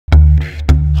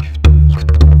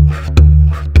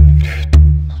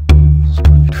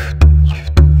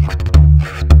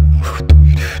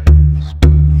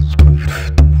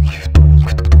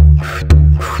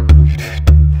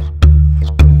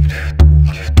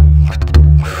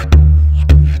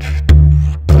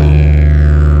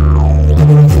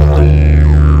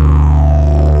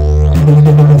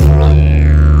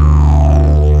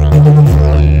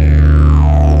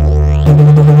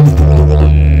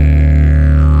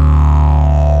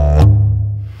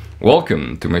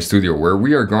Welcome to my studio where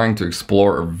we are going to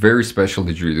explore a very special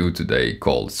didgeridoo today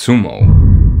called Sumo.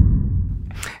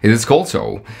 It is called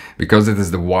so because it is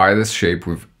the widest shape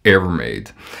we've ever made.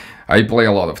 I play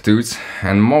a lot of toots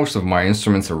and most of my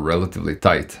instruments are relatively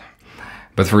tight.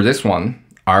 But for this one,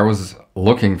 I was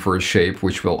looking for a shape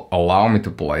which will allow me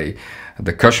to play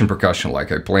the cushion percussion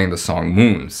like I play in the song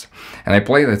Moons. And I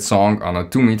play that song on a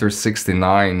 2 m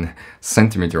 69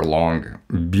 cm long,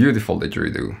 beautiful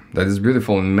didgeridoo. That is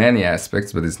beautiful in many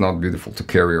aspects, but it's not beautiful to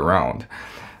carry around.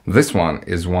 This one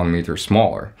is 1 meter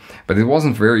smaller, but it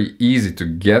wasn't very easy to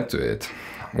get to it.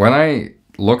 When I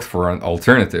looked for an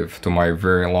alternative to my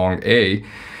very long A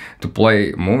to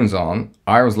play Moons on,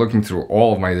 I was looking through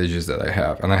all of my digits that I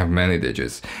have, and I have many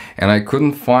digits, and I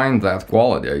couldn't find that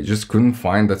quality. I just couldn't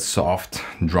find that soft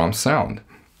drum sound,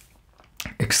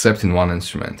 except in one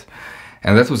instrument.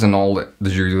 And that was an old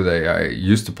didgeridoo that I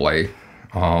used to play,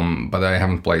 but I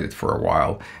haven't played it for a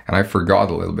while, and I forgot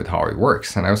a little bit how it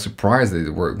works, and I was surprised that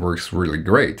it works really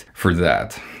great for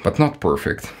that, but not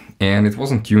perfect, and it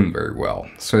wasn't tuned very well.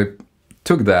 So I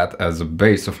took that as a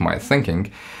base of my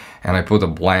thinking, and I put a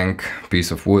blank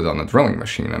piece of wood on a drilling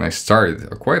machine, and I started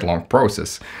a quite long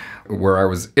process where I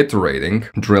was iterating,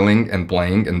 drilling and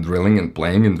playing and drilling and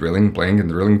playing and drilling, playing and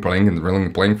drilling, playing and drilling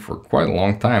and playing for quite a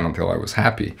long time until I was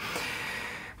happy.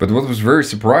 But what was very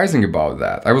surprising about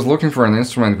that, I was looking for an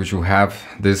instrument which will have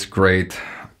this great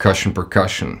cushion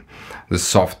percussion, this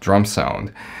soft drum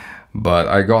sound. But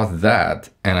I got that,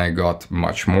 and I got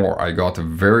much more. I got a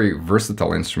very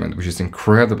versatile instrument which is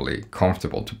incredibly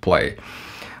comfortable to play.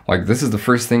 Like, this is the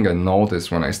first thing I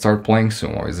noticed when I start playing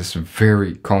Sumo, is this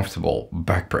very comfortable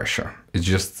back pressure. It's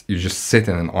just, you just sit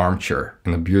in an armchair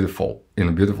in a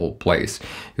beautiful place.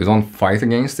 You don't fight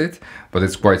against it, but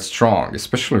it's quite strong,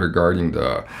 especially regarding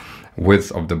the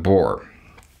width of the bore.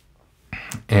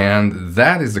 And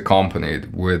that is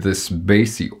accompanied with this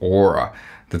bassy aura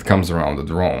that comes around the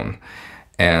drone.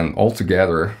 And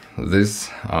altogether, this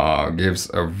gives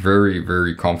a very,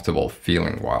 very comfortable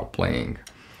feeling while playing.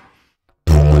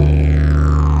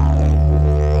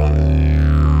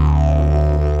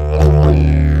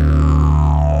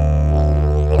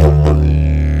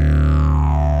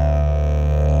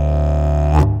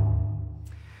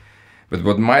 But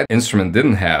what my instrument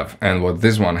didn't have, and what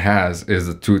this one has, is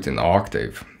a toot in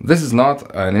octave. This is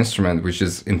not an instrument which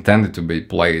is intended to be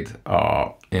played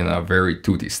in a very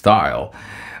tooty style,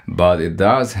 but it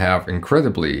does have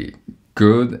incredibly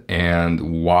good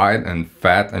and wide and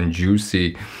fat and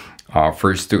juicy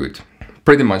first toot,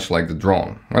 pretty much like the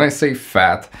drone. When I say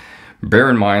fat, bear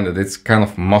in mind that it's kind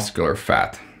of muscular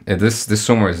fat. This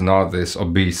Sumo is not this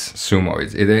obese Sumo.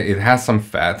 It has some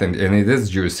fat and it is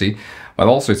juicy, but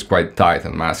also it's quite tight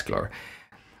and muscular.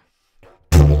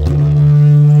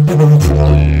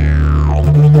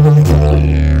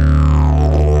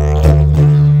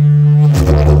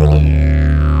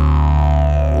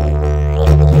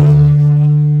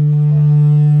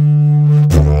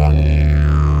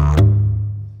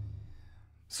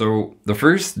 So the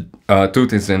first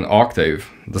toot is in octave,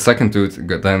 the second toot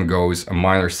then goes a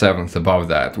minor seventh above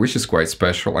that, which is quite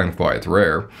special and quite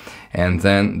rare, and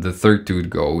then the third toot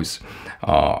goes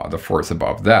the fourth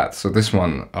above that. So this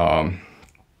one,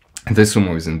 this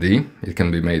Sumo is in D. It can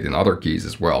be made in other keys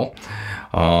as well.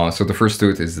 So the first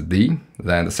toot is D,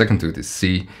 then the second toot is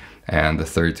C, and the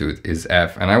third toot is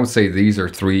F. And I would say these are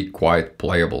three quite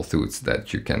playable toots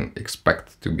that you can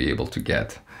expect to be able to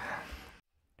get.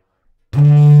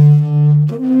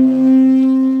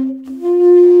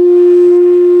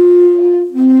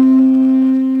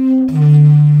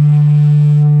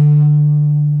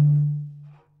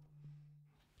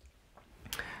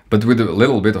 But with a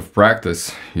little bit of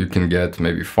practice, you can get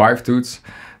maybe 5 toots.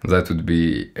 That would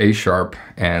be A sharp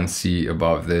and C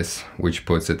above this, which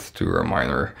puts it to a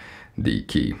minor D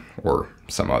key or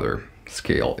some other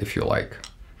scale if you like.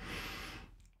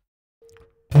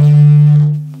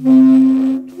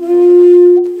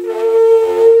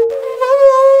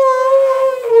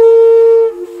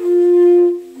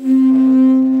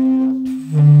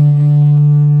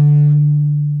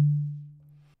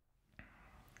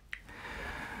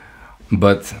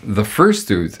 But the first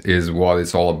toot is what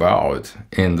it's all about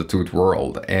in the toot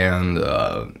world, and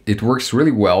it works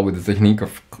really well with the technique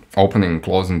of opening and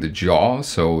closing the jaw,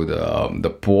 so the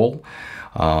pull,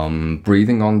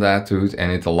 breathing on that toot,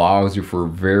 and it allows you for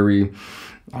very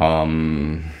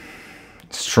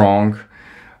strong,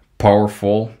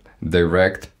 powerful,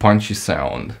 direct, punchy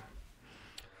sound.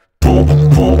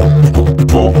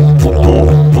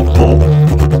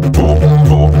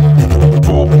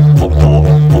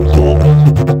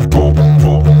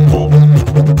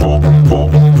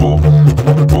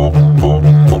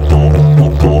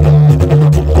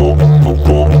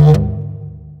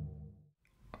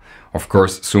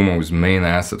 course, Sumo's main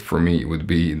asset for me would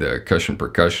be the cushion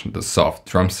percussion, the soft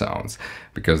drum sounds,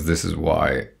 because this is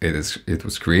why it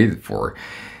was created for,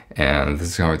 and this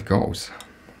is how it goes.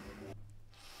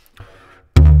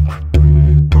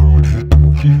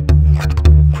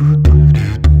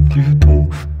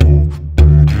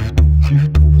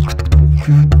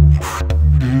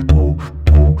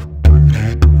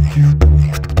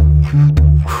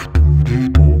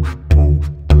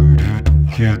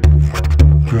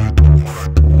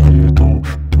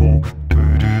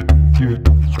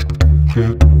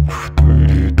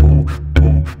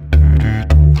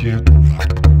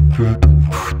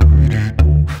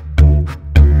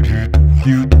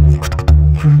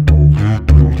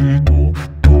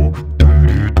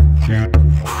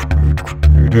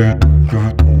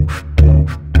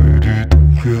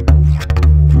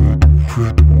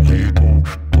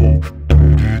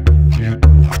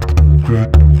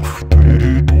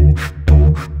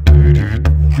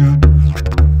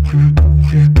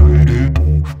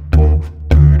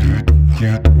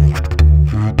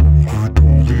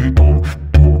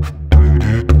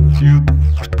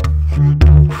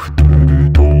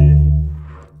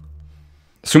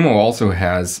 Sumo also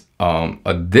has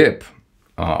a dip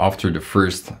after the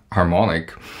first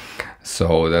harmonic,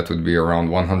 so that would be around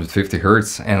 150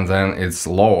 Hertz, and then it's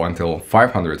low until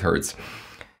 500 Hertz.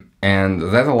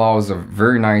 And that allows a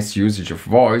very nice usage of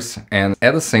voice, and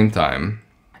at the same time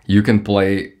you can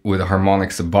play with the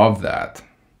harmonics above that.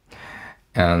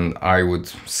 And I would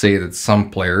say that some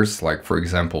players, like for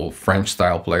example French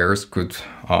style players, could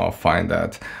find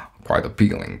that quite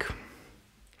appealing.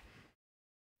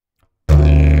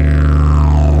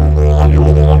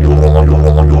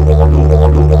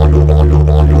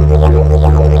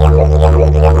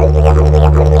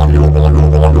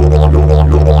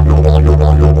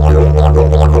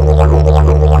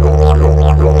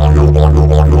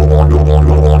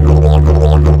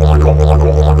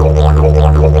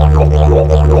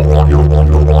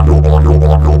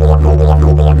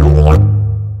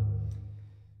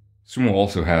 Sumo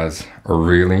also has a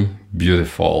really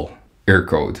beautiful air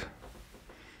code.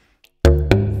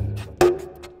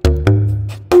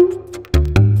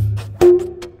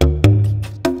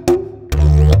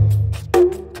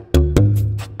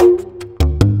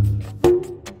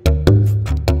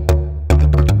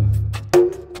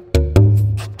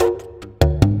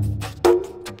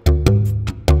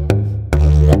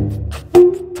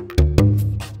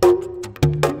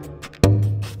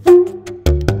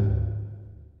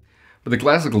 But the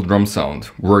classical drum sound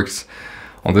works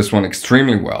on this one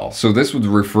extremely well. So this would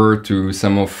refer to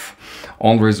some of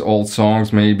Andre's old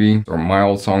songs maybe, or my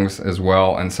old songs as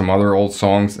well, and some other old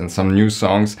songs and some new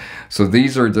songs. So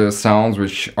these are the sounds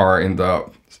which are in the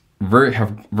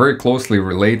have very closely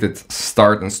related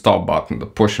start and stop button, the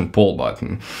push and pull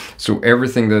button. So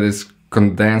everything that is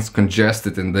condensed,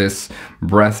 congested in this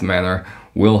breath manner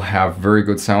will have very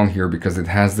good sound here, because it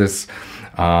has this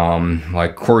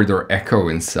like corridor echo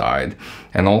inside,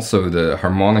 and also the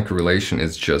harmonic relation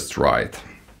is just right.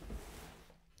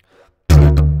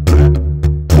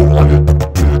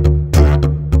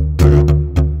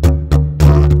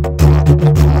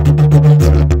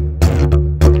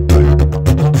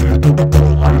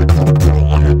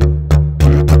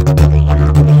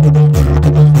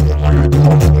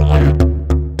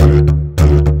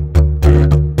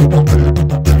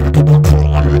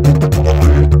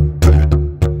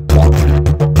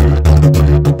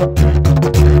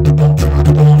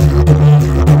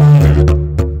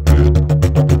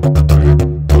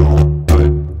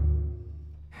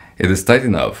 It is tight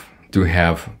enough to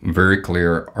have very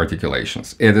clear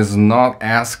articulations. It is not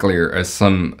as clear as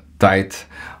some tight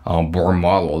bore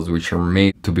models, which are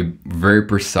made to be very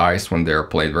precise when they are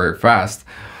played very fast,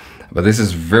 but this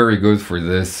is very good for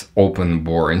this open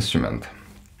bore instrument.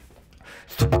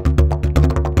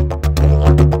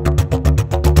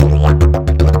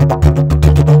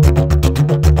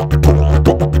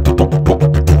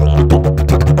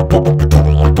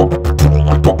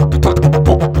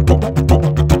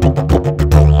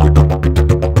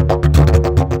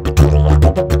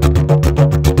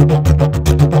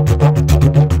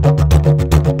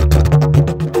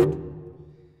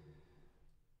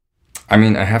 I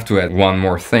mean, I have to add one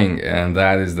more thing, and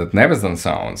that is that Nebezdan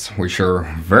sounds, which are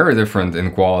very different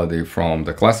in quality from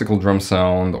the classical drum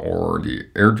sound or the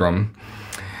air drum,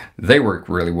 they work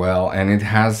really well, and it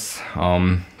has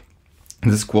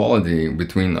this quality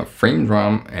between a frame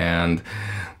drum and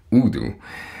udu.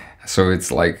 So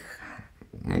it's like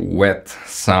wet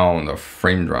sound of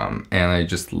frame drum, and I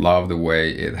just love the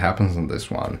way it happens on this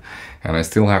one, and I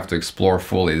still have to explore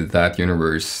fully that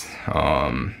universe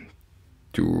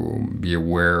to be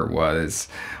aware what is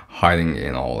hiding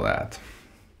in all of that.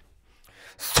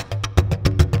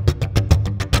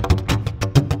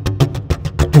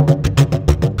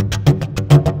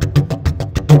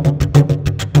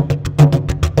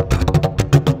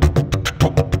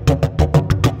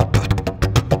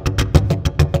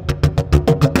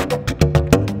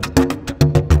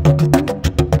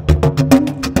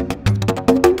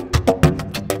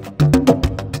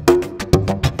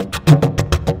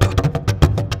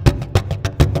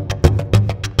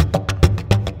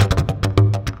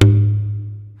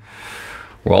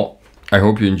 Well, I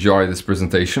hope you enjoy this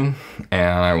presentation,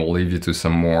 and I will leave you to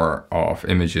some more of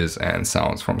images and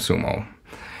sounds from Sumo.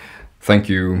 Thank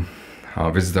you.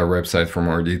 Visit our website for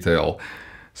more detail.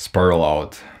 Spiral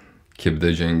out, keep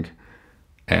digging,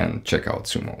 and check out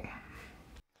Sumo.